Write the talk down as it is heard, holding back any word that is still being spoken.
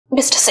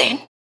Mister Sen,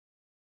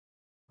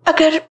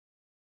 अगर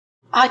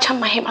आज हम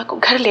महिमा को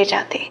घर ले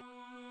जाते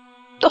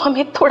तो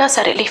हमें थोड़ा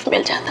सा रिलीफ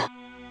मिल जाता।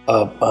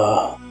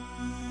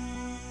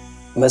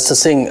 Mister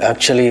Singh,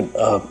 actually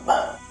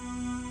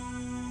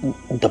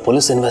the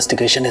police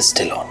investigation is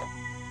still on.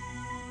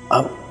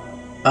 I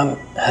am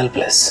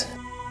helpless.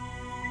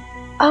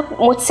 आप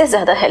मुझसे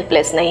ज्यादा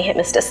हेल्पलेस नहीं है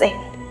मिस्टर सेन।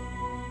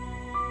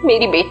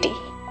 मेरी बेटी,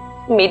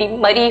 मेरी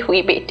मरी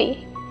हुई बेटी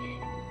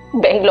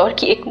बेंगलोर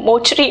की एक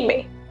मोचरी में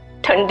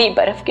ठंडी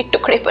बर्फ के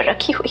टुकड़े पर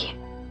रखी हुई है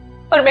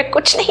और मैं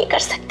कुछ नहीं कर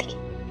सकती।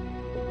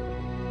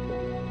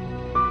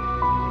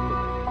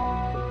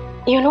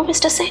 You know,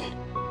 Mr. Sen,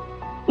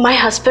 my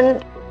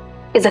husband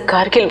is a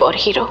Kargil war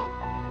hero.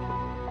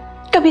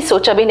 कभी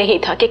सोचा भी नहीं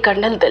था कि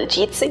कर्नल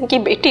दलजीत सिंह की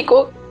बेटी को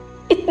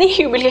इतनी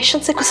ह्यूमिलिएशन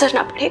से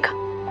गुजरना पड़ेगा।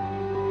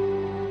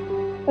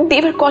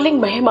 They were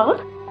calling महिमा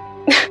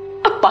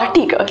a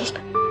party girl.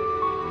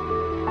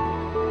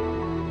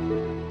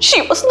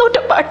 She was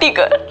not a party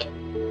girl.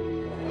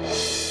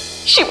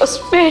 She was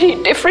very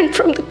different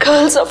from the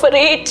girls of her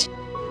age.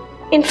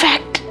 In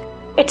fact,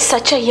 at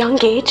such a young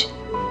age,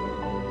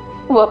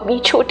 वो अपनी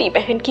छोटी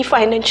बहन की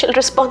फाइनेंशियल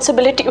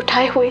रिस्पॉन्सिबिलिटी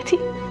उठाए हुए थी।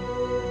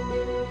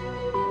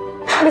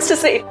 Mister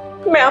Sen,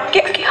 मैं आपके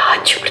आगे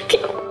हाथ जोड़ती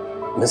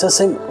हूँ। Mister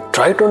Singh,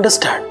 try to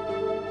understand.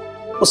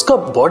 उसका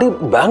बॉडी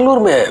बैंगलोर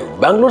में है।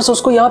 बैंगलोर से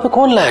उसको यहाँ पे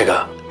कौन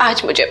लाएगा?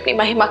 आज मुझे अपनी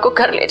महिमा को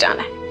घर ले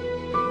जाना है।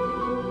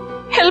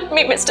 Help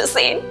me mister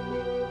Sen.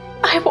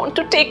 I want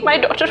to take my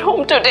daughter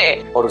home today.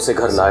 और उसे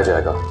घर लाया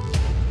जाएगा।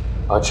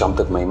 आज शाम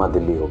तक महिमा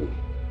दिल्ली होगी।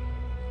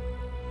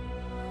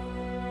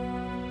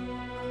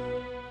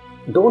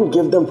 Don't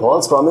give them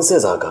false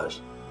promises, आकाश।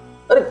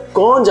 अरे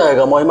कौन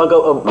जाएगा महिमा का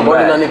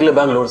बॉडी लाने के लिए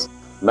बैंगलोर से?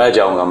 मैं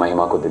जाऊंगा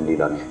महिमा को दिल्ली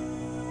लाने।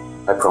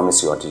 I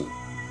promise you, आजी।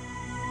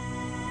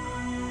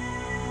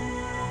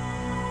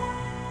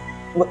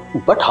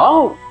 But how?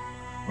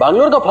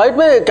 बैंगलोर का फ्लाइट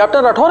में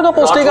कैप्टन राठौर का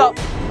पोस्टिंग का।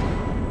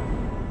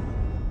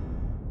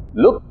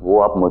 लुक, वो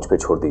आप मुझ पे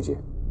छोड़ दीजिए।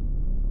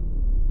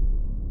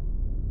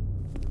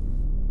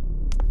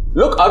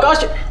 Look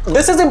Akash,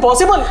 this is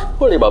impossible.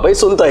 बड़े बाबा ये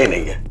सुनता ही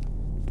नहीं है।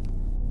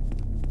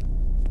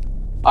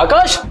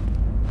 आकाश!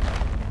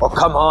 Oh,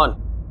 come on.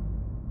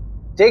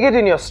 Take it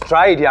in your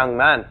stride, young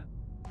man.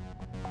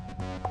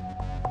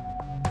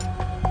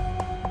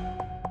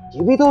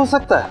 ये भी तो हो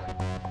सकता है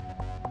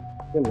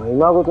कि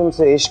महिमा को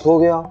तुमसे इश्क हो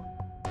गया हो,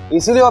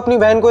 इसीलिए अपनी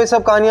बहन को ये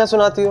सब कहानियां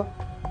सुनाती हो,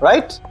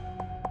 right?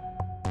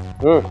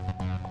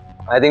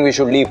 I think we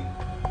should leave.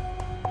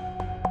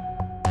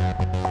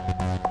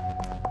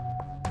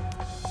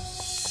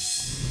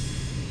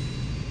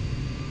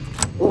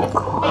 Oh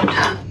God.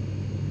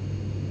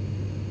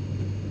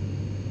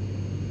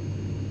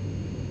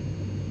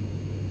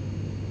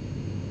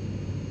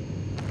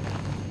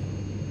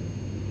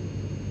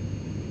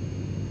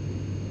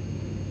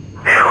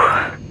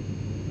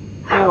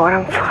 Thank God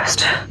I'm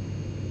first.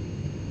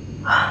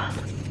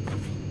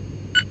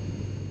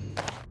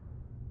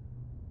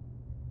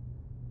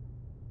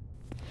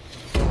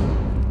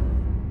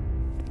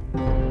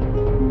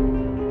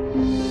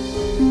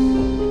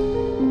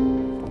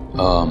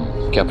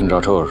 Captain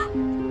Rathore,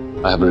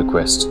 I have a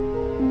request.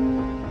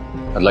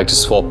 I'd like to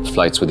swap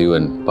flights with you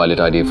and pilot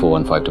ID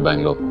 415 to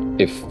Bangalore,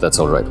 if that's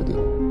all right with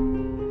you.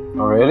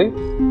 Oh, really?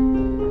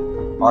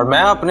 और मैं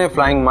अपने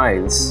flying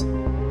miles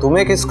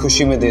तुम्हें किस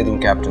खुशी में दे दूं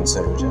captain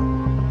Saroja?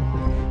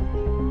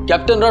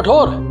 Captain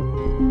Rathore,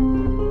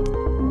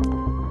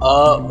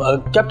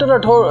 Captain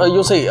Rathore,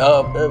 you see,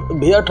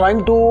 we are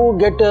trying to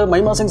get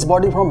Mahima Singh's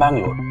body from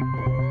Bangalore.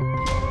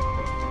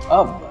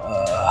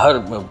 Her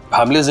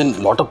family is in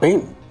lot of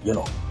pain, you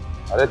know.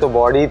 अरे तो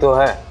बॉडी तो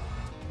है,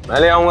 मैं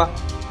ले आऊंगा।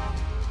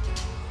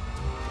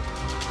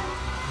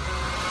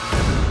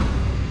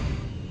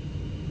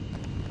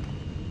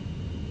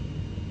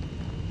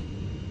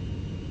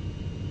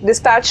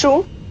 डिस्पैच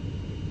रूम,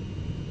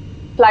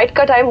 फ्लाइट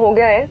का टाइम हो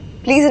गया है।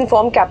 Please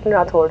inform captain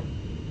Rathore.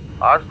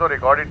 आज तो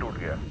रिकॉर्ड ही टूट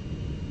गया।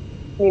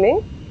 मीनिंग?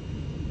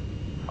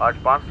 आज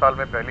 5 साल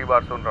में पहली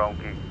बार सुन रहा हूँ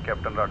कि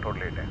कैप्टन राठौड़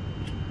लेट है।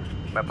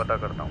 मैं पता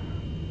करता हूँ।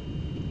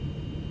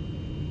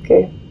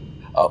 Okay.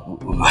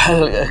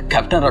 Well,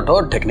 Captain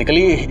Rathore,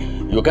 technically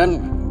you can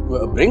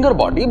bring her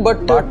body,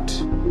 but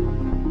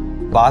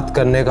बात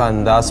करने का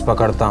अंदाज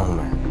पकड़ता हूं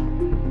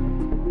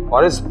मैं।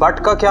 और इस बट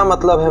का क्या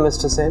मतलब है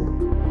mister Sen?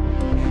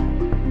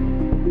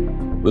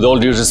 With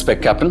all due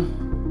respect, Captain,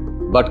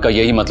 but का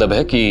यही मतलब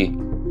है कि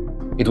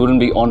it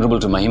wouldn't be honorable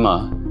to महिमा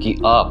कि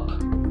आप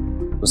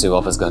उसे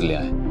वापस घर ले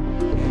आए।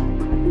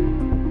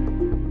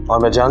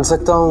 और मैं जान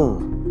सकता हूं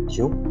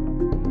क्यों?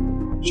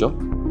 Sure.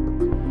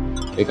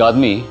 एक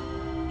आदमी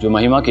जो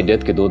महिमा की डेथ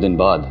के 2 दिन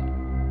बाद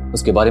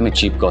उसके बारे में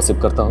चीप गॉसिप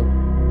करता हो,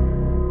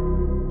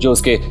 जो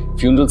उसके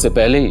फ्यूनरल से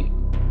पहले ही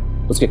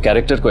उसके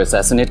कैरेक्टर को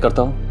असैसिनेट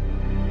करता हो,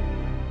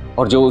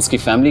 और जो उसकी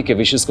फैमिली के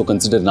विशेस को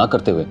कंसिडर ना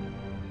करते हुए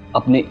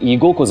अपने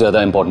ईगो को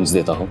ज्यादा इंपॉर्टेंस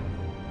देता हो,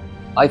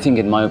 I think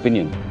in my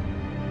opinion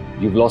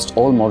you've lost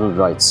all moral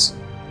rights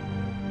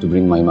to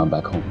bring Mahima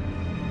back home.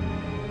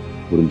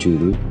 Wouldn't you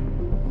agree?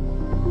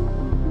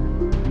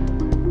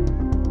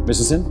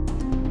 Mrs. Sin,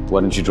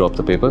 why don't you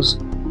drop the papers?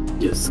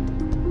 yes.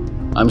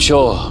 I'm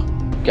sure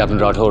Captain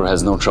Rathore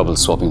has no trouble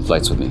swapping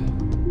flights with me,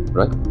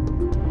 right?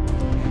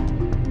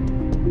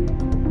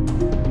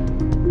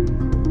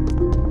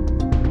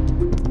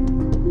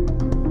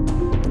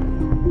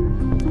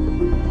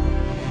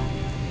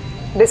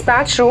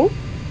 Dispatch room?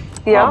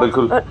 Yeah. हाँ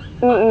बिल्कुल।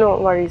 No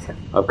worries.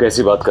 आप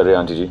कैसी बात कर रहे हैं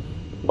aunty जी?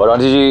 और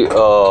aunty जी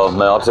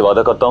मैं आपसे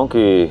वादा करता हूँ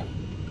कि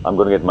I'm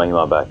going to get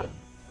महिमा back.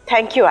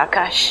 थैंक यू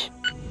आकाश।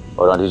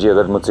 और आंटी जी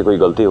अगर मुझसे कोई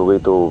गलती हो गई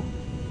तो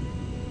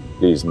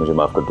प्लीज मुझे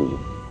माफ कर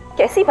दीजिए।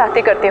 कैसी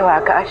बातें करते हो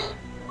आकाश?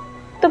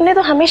 तुमने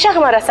तो हमेशा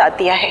हमारा साथ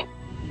दिया है।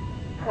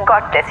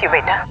 गॉड ब्लेस यू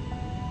बेटा।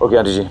 Okay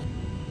aunty ji,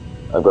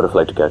 I've got a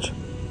flight to catch.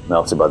 मैं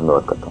आपसे बाद में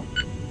बात करता हूँ।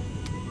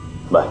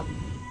 Bye.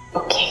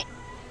 Okay.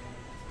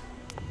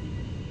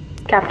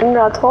 Captain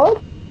Rathore?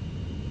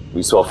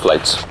 We swapped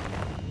flights.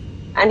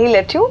 And he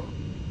let you?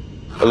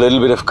 A little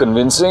bit of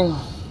convincing,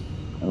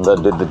 and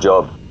that did the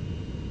job.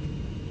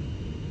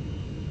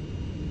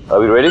 Are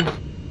we ready?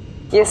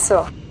 Yes,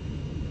 sir.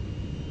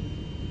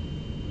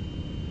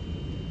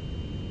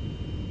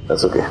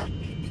 That's okay.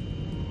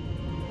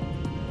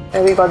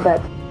 And we got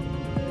that.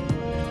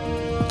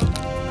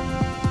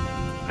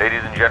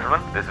 Ladies and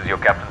gentlemen, this is your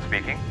captain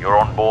speaking. You're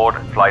on board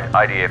flight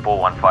IDA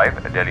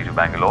 415 Delhi to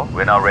Bangalore.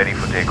 We're now ready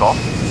for takeoff.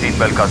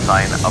 Seatbelt का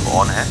sign अब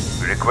on है.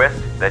 We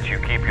request that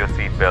you keep your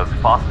seatbelts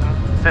fastened,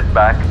 sit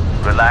back,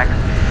 relax,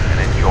 and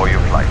enjoy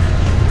your flight.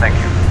 Thank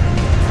you.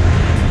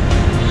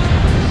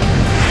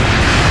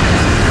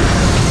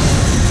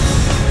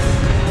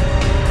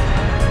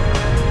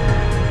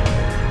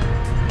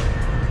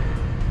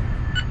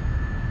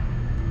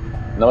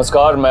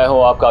 नमस्कार, मैं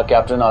हूं आपका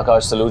captain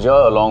Akash Saluja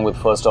along with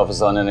First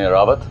Officer Ananya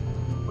Rawat.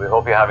 We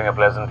hope you're having a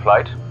pleasant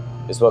flight.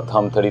 इस वक्त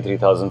हम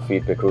 33,000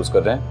 feet पे cruise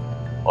कर रहे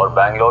हैं और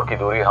बैंगलोर की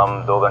दूरी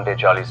हम 2 घंटे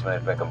 40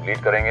 मिनट में कंप्लीट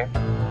करेंगे।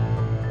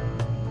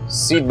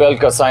 सीट बेल्ट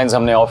का साइंस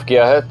हमने ऑफ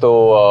किया है तो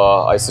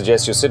I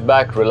suggest you sit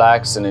back,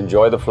 relax and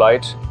enjoy the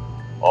flight.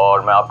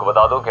 और मैं आपको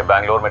बता दूं कि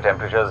बैंगलोर में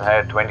टेम्परेचर्स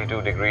हैं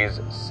 22 degrees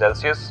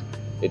Celsius.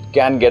 It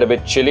can get a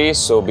bit chilly,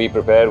 so be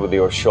prepared with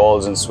your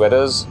shawls and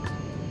sweaters.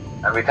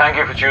 And we thank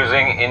you for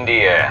choosing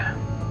Indie Air.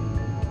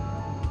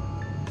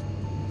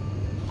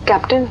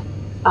 Captain,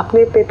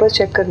 अपने paper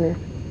check करने हैं।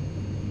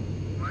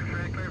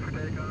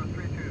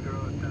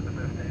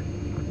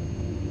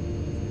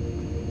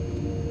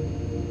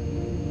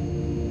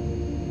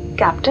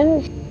 कैप्टन,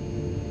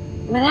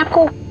 मैंने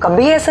आपको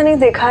कभी ऐसा नहीं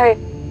देखा है।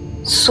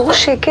 So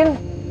shaken.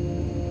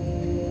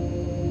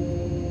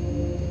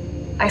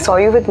 I saw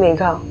you with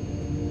Megha.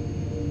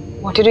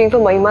 What you're doing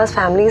for Mahima's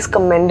family is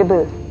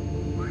commendable.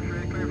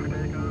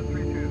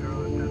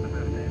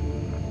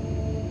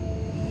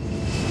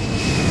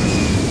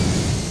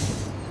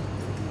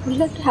 Would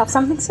you like to have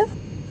something, sir?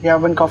 Yeah,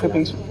 one coffee,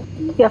 please.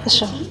 Yeah, for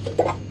sure.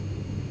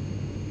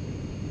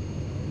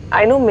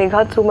 I know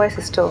Megha through my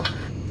sister.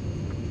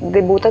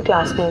 They both are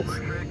classmates.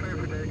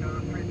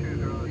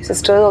 My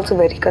sister is also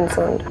very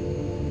concerned.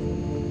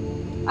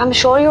 I'm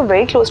sure you're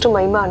very close to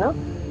Mahima, na?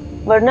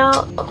 Varna...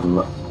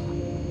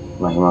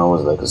 Mahima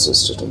was like a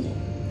sister to me.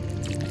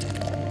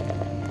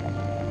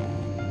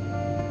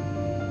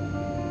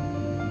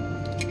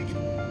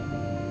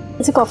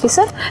 Is it coffee,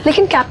 sir?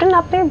 लेकिन captain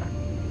आपने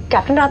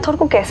captain Rathore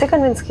को कैसे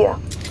convince किया?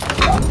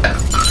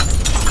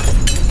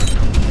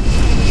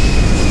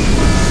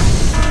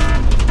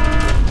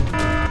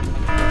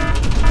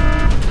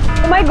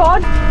 Oh my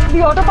God,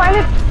 the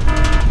autopilot!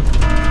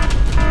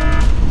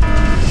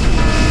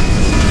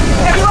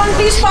 Everyone,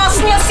 please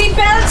fasten your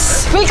seatbelts.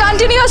 We'll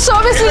continue our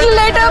service a little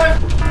later.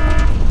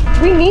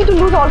 We need to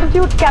lose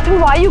altitude.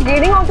 Captain, why are you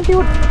gaining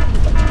altitude?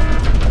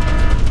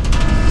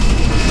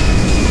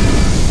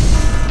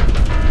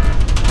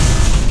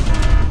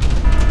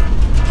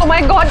 Oh my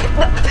God,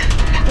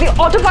 the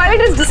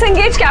autopilot is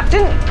disengaged,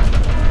 Captain.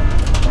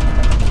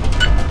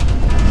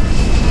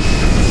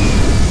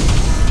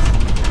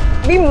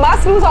 We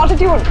must lose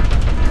altitude.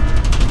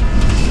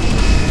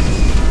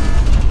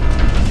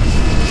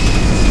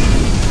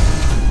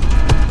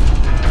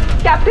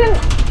 Captain.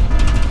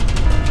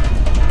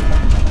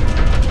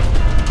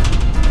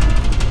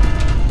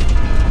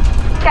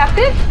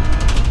 Captain?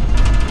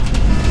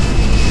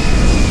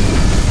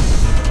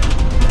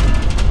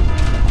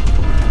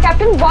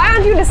 Captain, why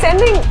aren't you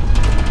descending?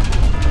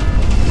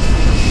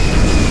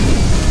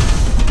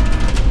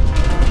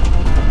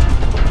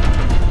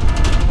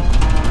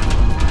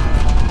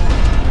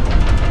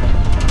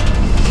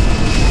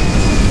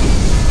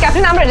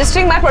 Captain, I'm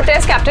registering my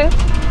protest, Captain.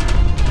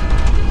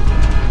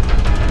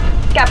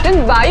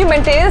 Captain, why are you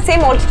maintaining the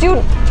same altitude?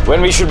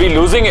 When we should be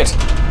losing it.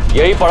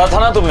 यही पढ़ा था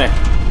ना तुमने?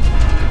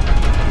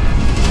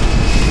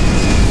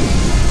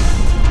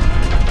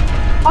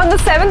 On the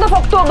 7th of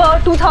October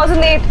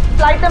 2008,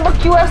 flight number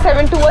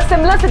QF72, a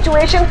similar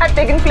situation had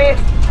taken place.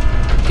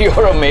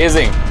 You're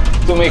amazing.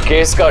 तुम्हें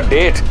case का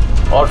date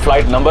और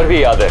flight number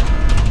भी याद है.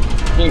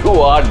 You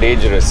are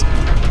dangerous.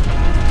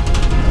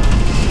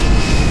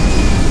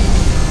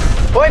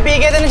 कोई पी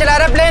के दिन चला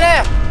रहा प्लेन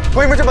है?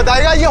 कोई मुझे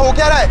बताएगा ये हो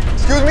क्या रहा है?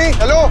 Excuse me,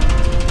 hello.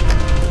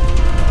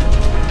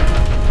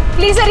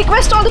 Please, I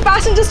request all the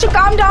passengers to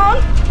calm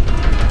down.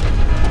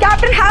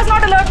 Captain has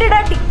not alerted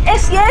at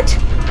yet.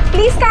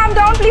 Please calm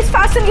down. Please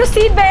fasten your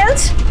seat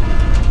belts.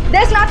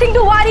 There's nothing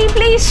to worry.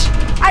 Please,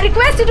 I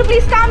request you to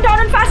please calm down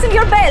and fasten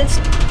your belts.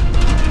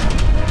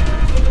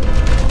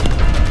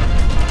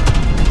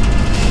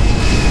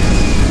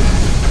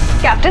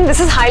 Captain, this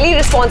is highly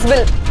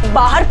irresponsible.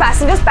 बाहर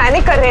passengers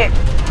panic कर रहे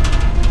हैं.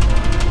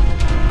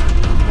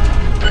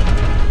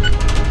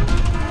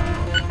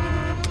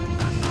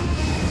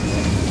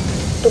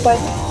 तो पर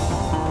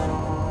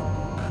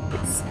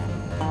it's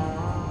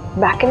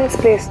back in its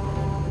place.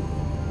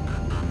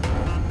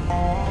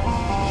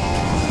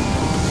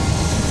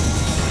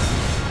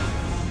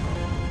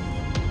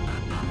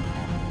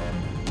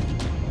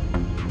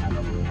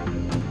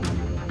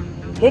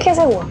 ये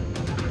कैसे हुआ?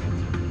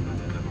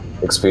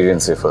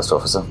 Experience से फर्स्ट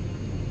ऑफिसर.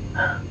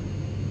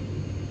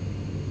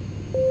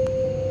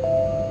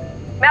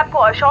 मैं आपको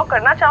अश्योर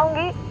करना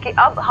चाहूंगी कि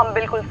अब हम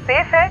बिल्कुल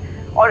सेफ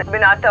हैं और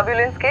बिना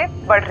टर्बुलेंस के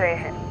बढ़ रहे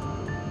हैं.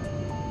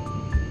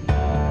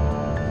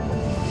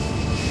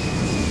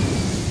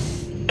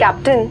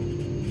 कैप्टन,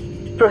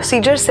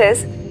 प्रोसीजर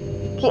सेज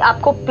कि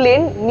आपको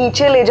प्लेन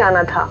नीचे ले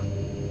जाना था,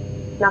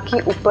 ना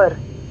कि ऊपर.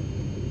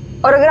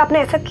 और अगर आपने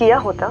ऐसा किया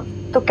होता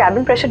तो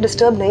कैबिन प्रेशर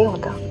डिस्टर्ब नहीं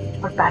होता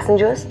और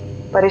पैसेंजर्स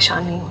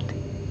परेशान नहीं होते.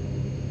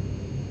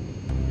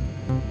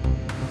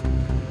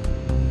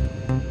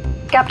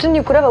 Captain,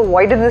 you could have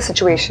avoided this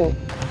situation.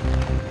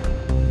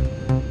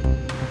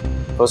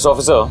 First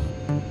officer,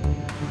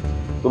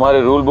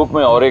 तुम्हारे रूल बुक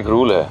में और एक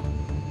रूल है,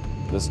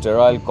 the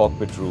sterile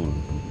cockpit rule,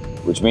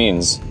 which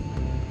means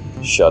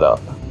shut up.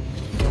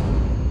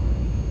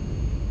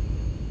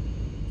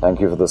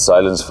 Thank you for the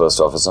silence,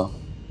 first officer.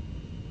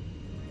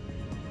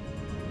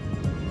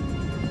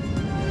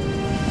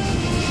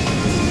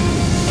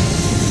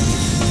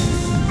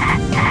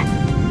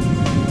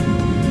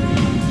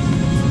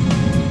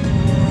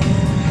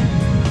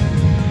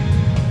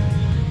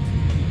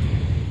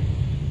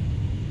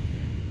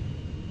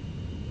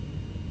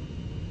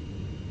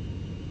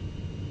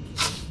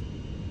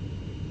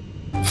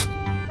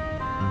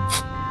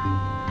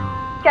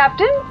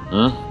 Captain,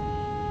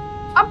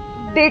 आप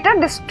डेटा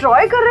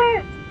डिस्ट्रॉय कर रहे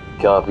हैं.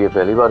 क्या आप ये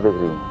पहली बार देख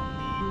रही हैं?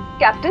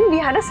 Captain, we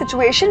had a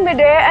situation mid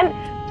air and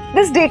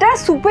this data is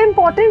super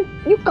important.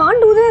 You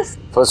can't do this.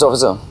 First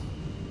officer,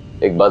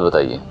 एक बात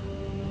बताइए,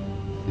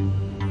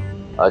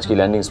 आज की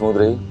लैंडिंग स्मूथ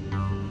रही?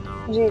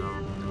 जी.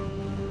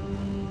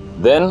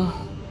 Then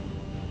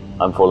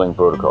I'm following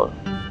protocol.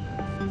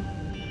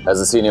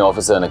 As a senior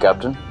officer and a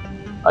captain,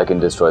 I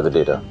can destroy the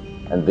data,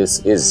 and this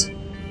is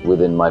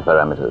within my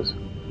parameters.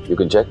 You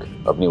can check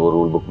अपनी वो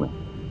rule book में.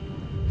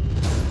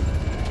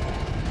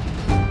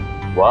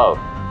 वाव,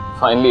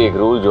 finally एक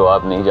रूल जो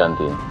आप नहीं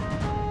जानती हैं.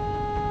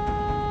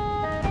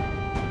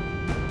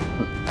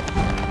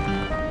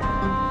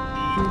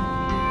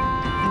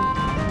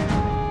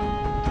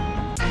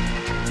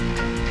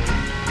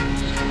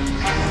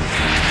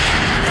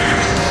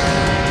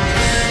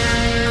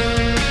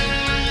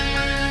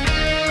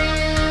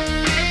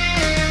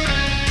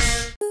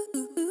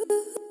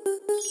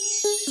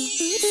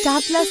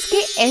 स्टार प्लस के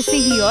ऐसे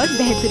ही और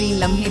बेहतरीन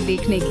लम्हे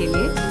देखने के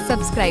लिए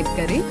सब्सक्राइब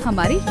करें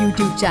हमारे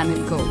YouTube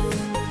चैनल को.